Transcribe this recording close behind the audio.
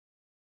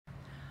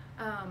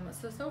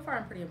So far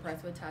I'm pretty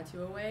impressed with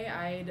Tatt2Away.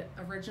 I'd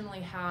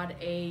originally had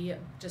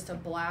just a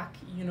black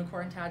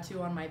unicorn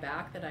tattoo on my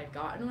back that I'd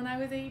gotten when I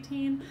was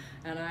 18,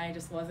 and I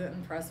just wasn't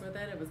impressed with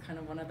it. It was kind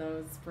of one of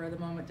those spur of the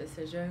moment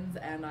decisions,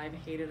 and I've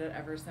hated it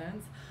ever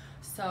since.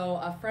 So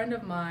a friend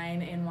of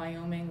mine in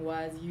Wyoming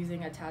was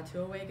using a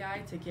Tatt2Away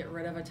guide to get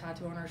rid of a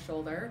tattoo on her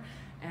shoulder,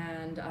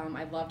 and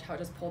I loved how it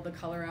just pulled the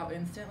color out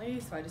instantly,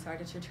 so I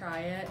decided to try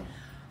it.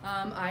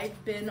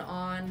 I've been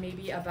on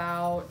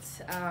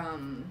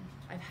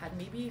I've had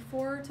maybe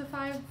 4 to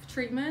 5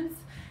 treatments,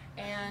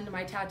 and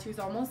my tattoo's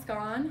almost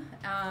gone.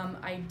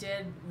 I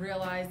did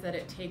realize that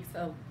it takes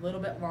a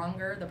little bit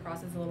longer, the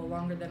process is a little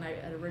longer than I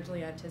had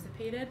originally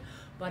anticipated,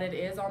 but it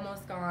is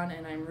almost gone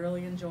and I'm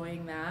really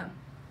enjoying that.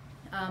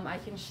 I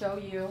can show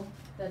you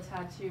the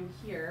tattoo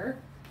here.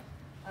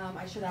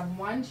 I should have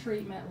 1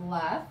 treatment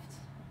left,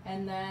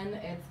 and then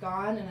it's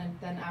gone, and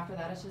then after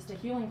that it's just a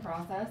healing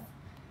process.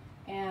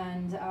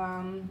 And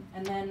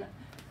then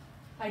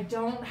I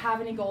don't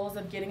have any goals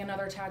of getting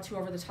another tattoo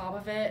over the top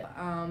of it,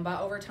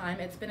 but over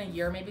time, it's been a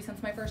year maybe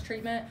since my first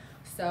treatment,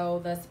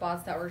 so the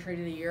spots that were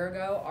treated a year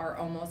ago are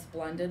almost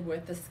blended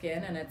with the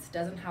skin, and it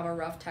doesn't have a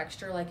rough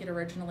texture like it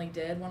originally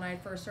did when I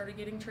first started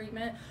getting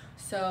treatment.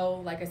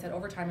 So like I said,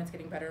 over time it's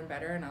getting better and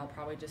better, and I'll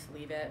probably just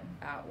leave it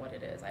at what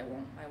it is. I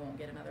won't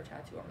get another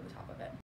tattoo over the top of it.